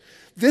saints,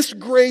 this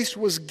grace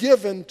was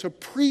given to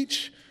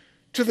preach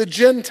to the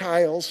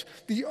Gentiles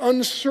the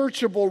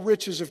unsearchable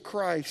riches of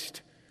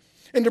Christ,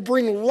 and to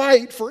bring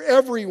light for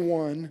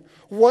everyone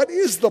what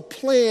is the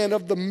plan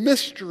of the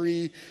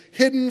mystery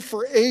hidden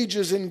for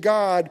ages in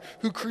God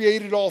who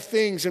created all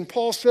things. And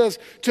Paul says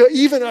to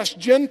even us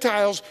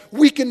Gentiles,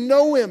 we can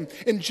know him.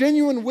 And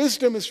genuine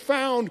wisdom is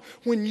found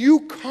when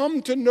you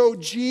come to know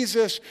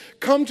Jesus,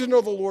 come to know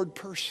the Lord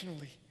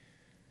personally.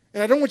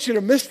 And I don't want you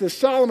to miss this.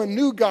 Solomon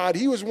knew God.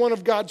 He was one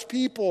of God's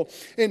people.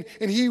 And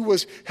he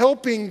was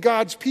helping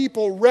God's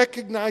people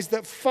recognize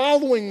that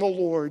following the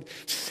Lord,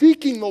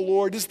 seeking the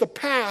Lord, is the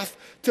path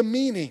to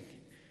meaning.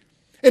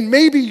 And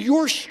maybe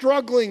you're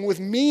struggling with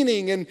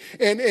meaning and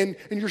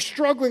you're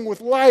struggling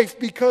with life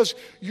because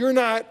you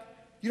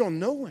don't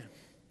know him.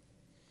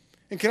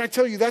 And can I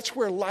tell you, that's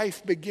where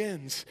life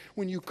begins,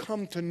 when you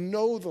come to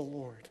know the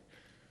Lord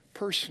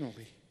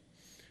personally.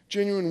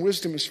 Genuine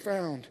wisdom is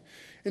found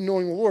in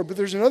knowing the Lord. But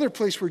there's another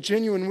place where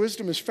genuine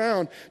wisdom is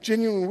found.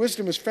 Genuine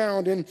wisdom is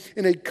found in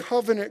a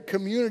covenant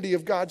community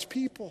of God's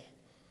people.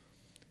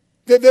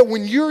 That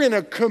when you're in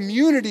a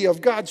community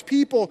of God's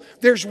people,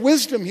 there's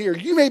wisdom here.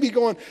 You may be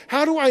going,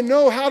 how do I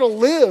know how to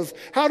live?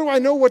 How do I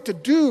know what to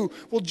do?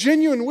 Well,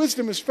 genuine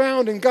wisdom is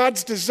found in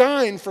God's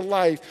design for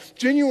life.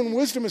 Genuine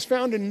wisdom is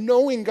found in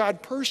knowing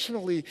God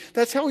personally.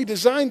 That's how he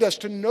designed us,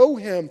 to know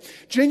him.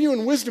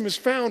 Genuine wisdom is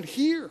found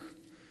here.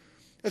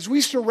 As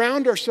we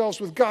surround ourselves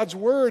with God's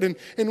word and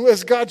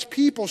as God's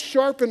people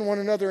sharpen one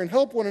another and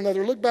help one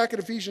another. Look back at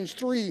Ephesians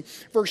 3,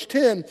 verse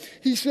 10.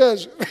 He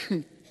says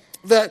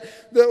that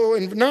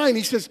in 9,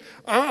 he says,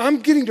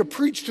 I'm getting to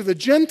preach to the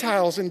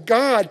Gentiles, and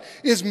God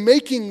is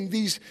making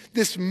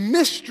this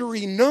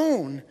mystery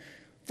known.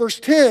 Verse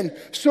 10,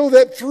 so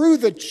that through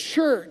the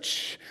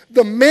church,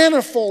 the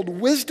manifold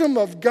wisdom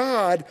of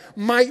God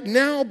might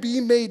now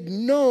be made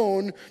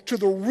known to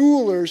the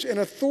rulers and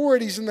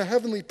authorities in the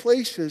heavenly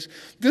places.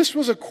 This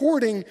was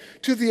according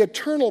to the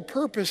eternal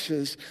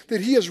purposes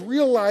that he has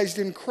realized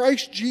in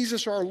Christ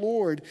Jesus our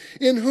Lord,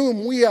 in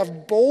whom we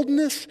have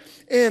boldness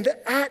and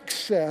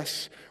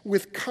access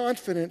with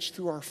confidence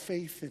through our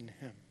faith in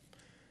him.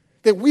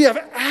 That we have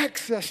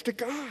access to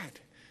God.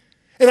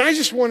 And I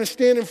just want to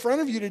stand in front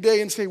of you today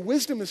and say,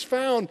 wisdom is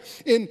found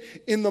in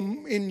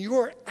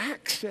your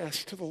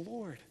access to the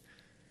Lord.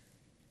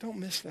 Don't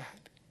miss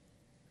that.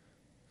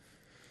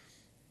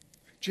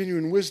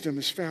 Genuine wisdom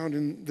is found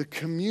in the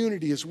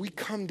community as we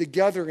come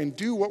together and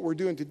do what we're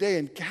doing today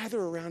and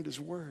gather around his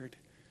word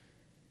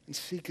and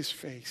seek his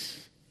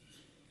face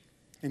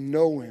and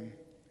know him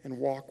and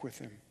walk with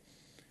him.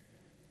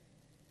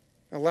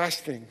 Now,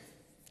 last thing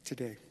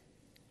today.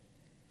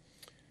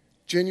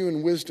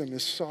 Genuine wisdom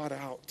is sought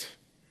out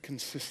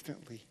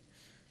consistently.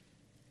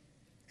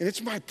 And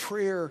it's my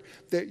prayer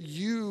that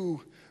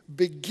you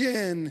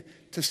begin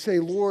to say,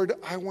 Lord,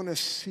 I want to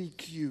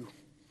seek you.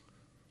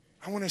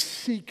 I want to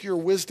seek your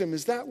wisdom.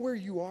 Is that where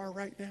you are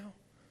right now?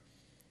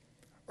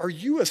 Are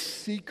you a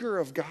seeker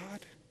of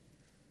God?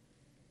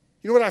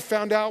 You know what I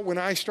found out when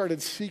I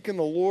started seeking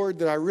the Lord?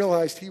 That I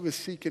realized he was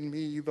seeking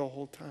me the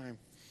whole time.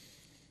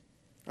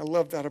 I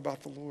love that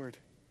about the Lord.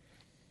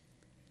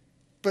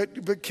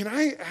 But can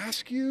I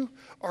ask you,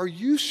 are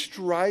you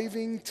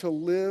striving to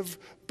live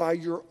by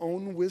your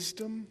own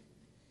wisdom?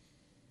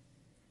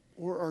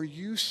 Or are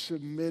you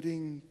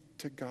submitting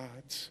to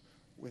God's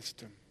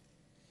wisdom?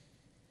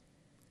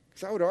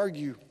 Because I would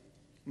argue,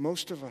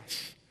 most of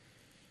us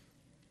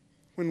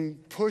when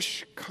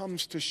push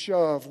comes to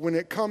shove, when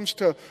it comes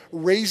to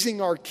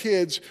raising our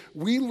kids,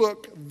 we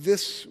look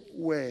this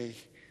way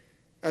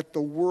at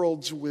the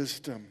world's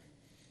wisdom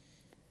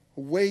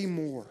way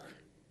more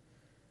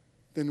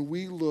than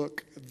we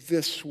look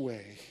this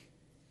way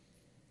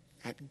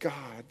at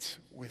God's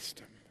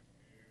wisdom.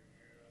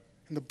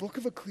 And the book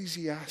of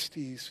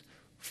Ecclesiastes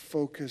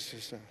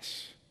focuses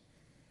us.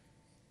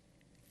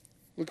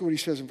 Look at what he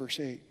says in verse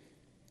 8.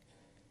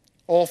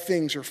 All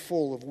things are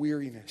full of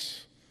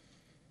weariness.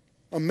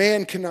 A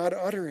man cannot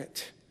utter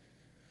it.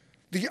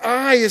 The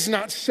eye is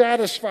not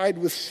satisfied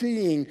with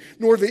seeing,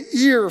 nor the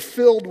ear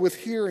filled with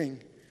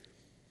hearing.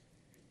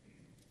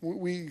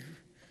 We're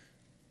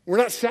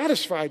not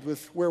satisfied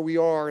with where we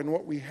are and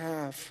what we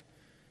have.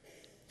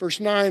 Verse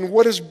 9,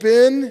 what has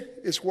been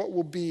is what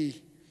will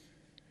be.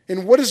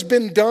 And what has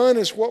been done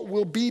is what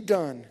will be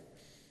done.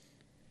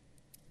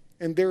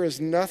 And there is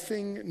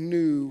nothing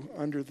new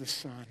under the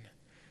sun.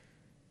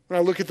 When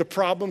I look at the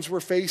problems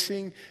we're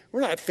facing, we're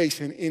not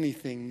facing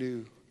anything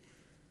new.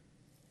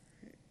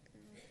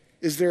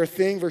 Is there a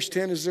thing, verse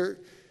 10, is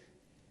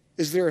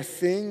there a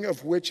thing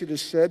of which it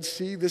is said,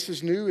 see, this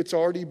is new, it's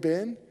already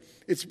been?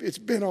 It's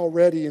been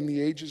already in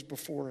the ages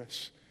before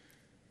us.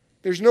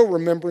 There's no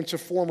remembrance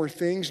of former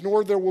things,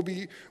 nor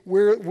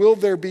will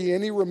there be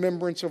any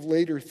remembrance of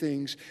later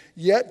things,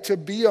 yet to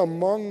be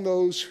among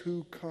those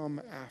who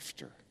come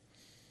after.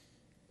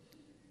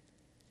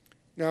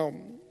 Now,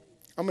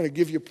 I'm going to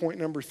give you point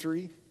number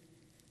 3,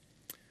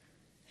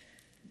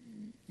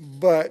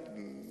 but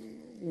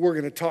we're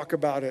going to talk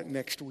about it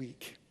next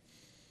week.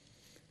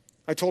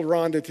 I told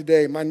Rhonda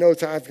today, my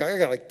notes, I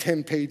got like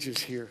 10 pages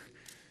here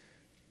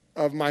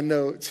of my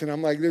notes, and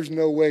I'm like, there's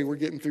no way we're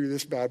getting through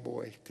this bad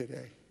boy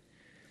today.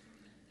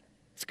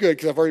 It's good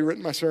because I've already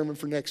written my sermon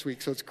for next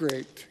week, so it's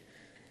great.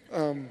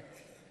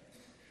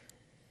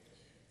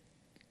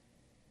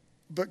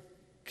 But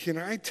can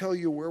I tell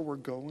you where we're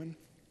going?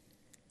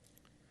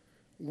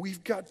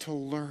 We've got to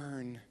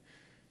learn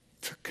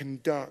to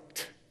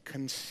conduct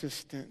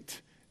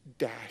consistent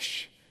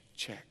dash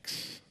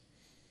checks.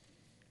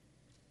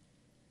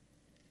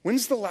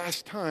 When's the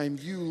last time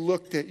you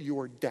looked at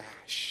your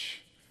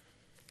dash?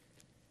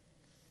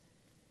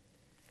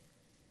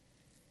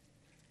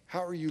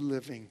 How are you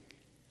living?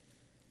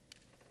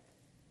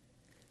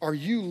 Are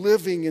you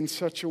living in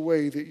such a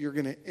way that you're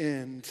going to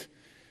end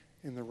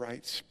in the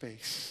right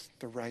space,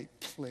 the right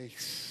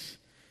place?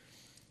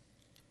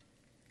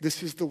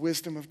 This is the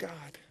wisdom of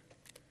God.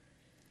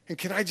 And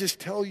can I just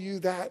tell you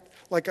that,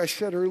 like I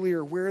said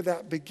earlier, where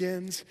that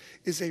begins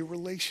is a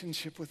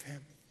relationship with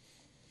him.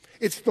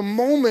 It's the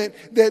moment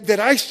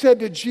that I said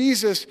to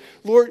Jesus,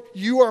 Lord,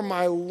 you are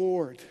my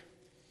Lord.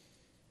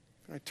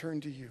 And I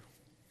turned to you.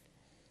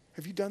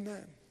 Have you done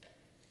that?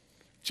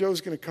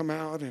 Joe's going to come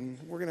out and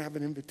we're going to have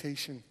an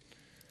invitation.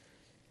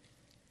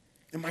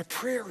 And my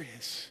prayer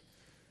is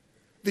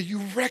that you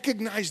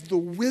recognize the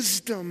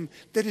wisdom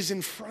that is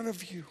in front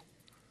of you.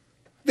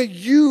 That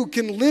you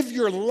can live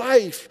your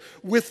life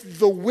with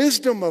the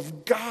wisdom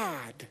of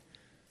God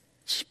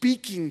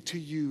speaking to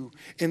you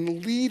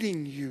and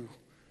leading you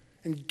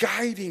and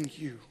guiding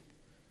you.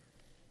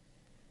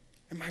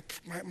 And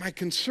my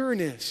concern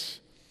is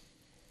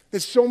that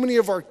so many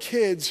of our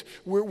kids,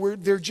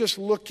 they're just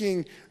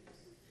looking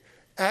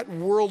at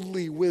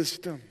worldly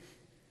wisdom.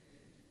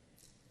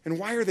 And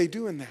why are they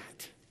doing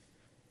that?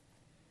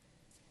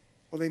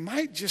 Well, they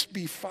might just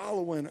be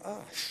following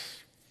us.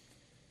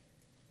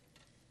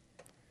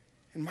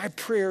 And my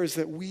prayer is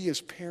that we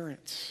as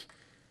parents,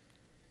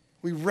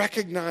 we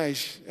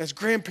recognize, as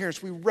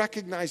grandparents, we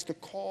recognize the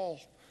call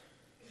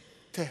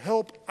to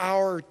help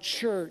our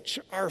church,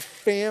 our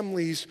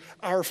families,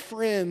 our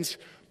friends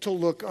to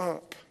look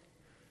up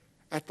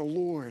at the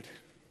Lord.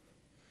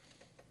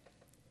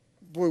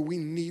 Boy, we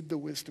need the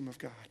wisdom of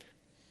God.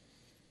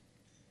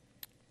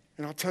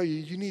 And I'll tell you,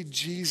 you need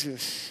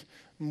Jesus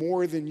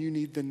more than you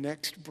need the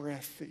next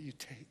breath that you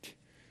take.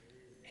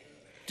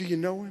 Do you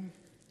know him?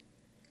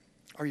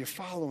 Are you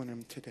following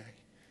him today?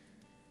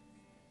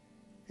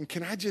 And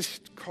can I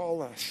just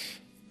call us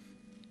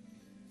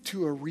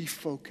to a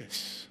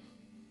refocus,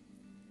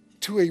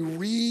 to a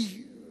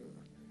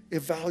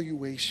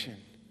re-evaluation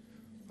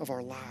of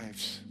our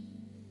lives?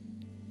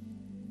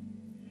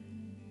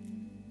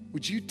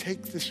 Would you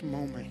take this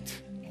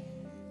moment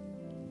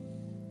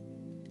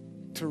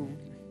to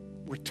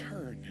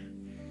return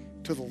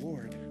to the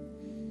Lord,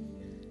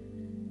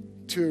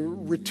 to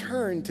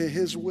return to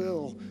his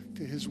will,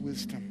 to his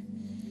wisdom?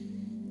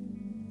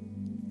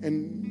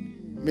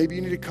 And maybe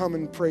you need to come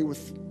and pray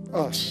with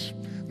us.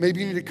 Maybe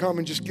you need to come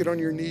and just get on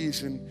your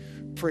knees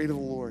and pray to the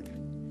Lord.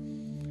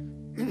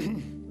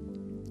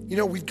 You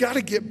know, we've got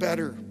to get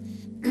better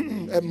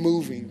at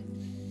moving.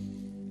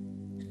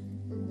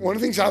 One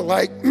of the things I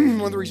like,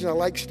 one of the reasons I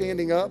like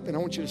standing up, and I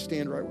want you to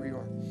stand right where you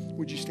are.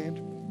 Would you stand?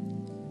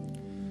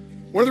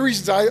 One of the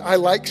reasons I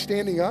like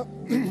standing up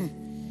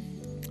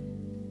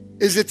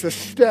is it's a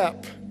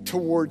step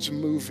towards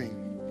moving.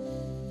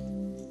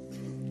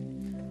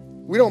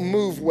 We don't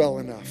move well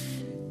enough.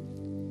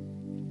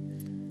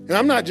 And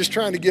I'm not just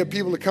trying to get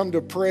people to come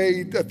to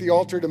pray at the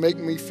altar to make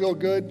me feel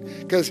good,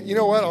 because you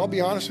know what? I'll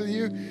be honest with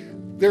you.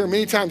 There are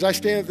many times I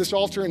stand at this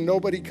altar and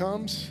nobody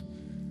comes,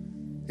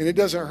 and it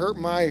doesn't hurt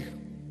my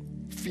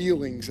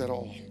feelings at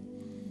all.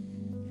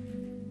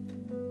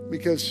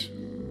 Because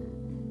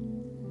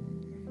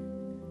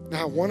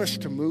now I want us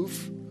to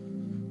move.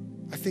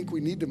 I think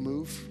we need to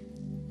move.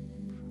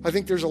 I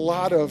think there's a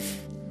lot of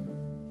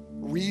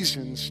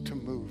reasons to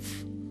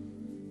move,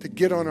 to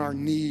get on our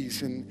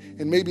knees. And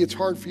maybe it's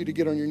hard for you to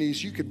get on your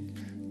knees. You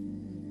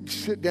could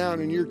sit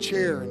down in your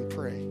chair and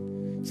pray.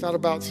 It's not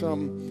about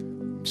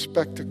some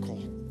spectacle.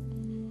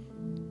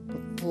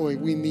 But boy,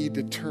 we need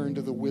to turn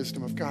to the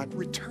wisdom of God.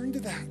 Return to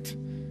that.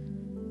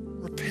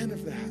 Repent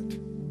of that.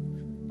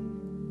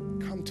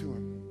 Come to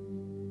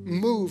him.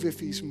 Move if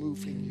he's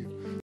moving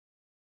you.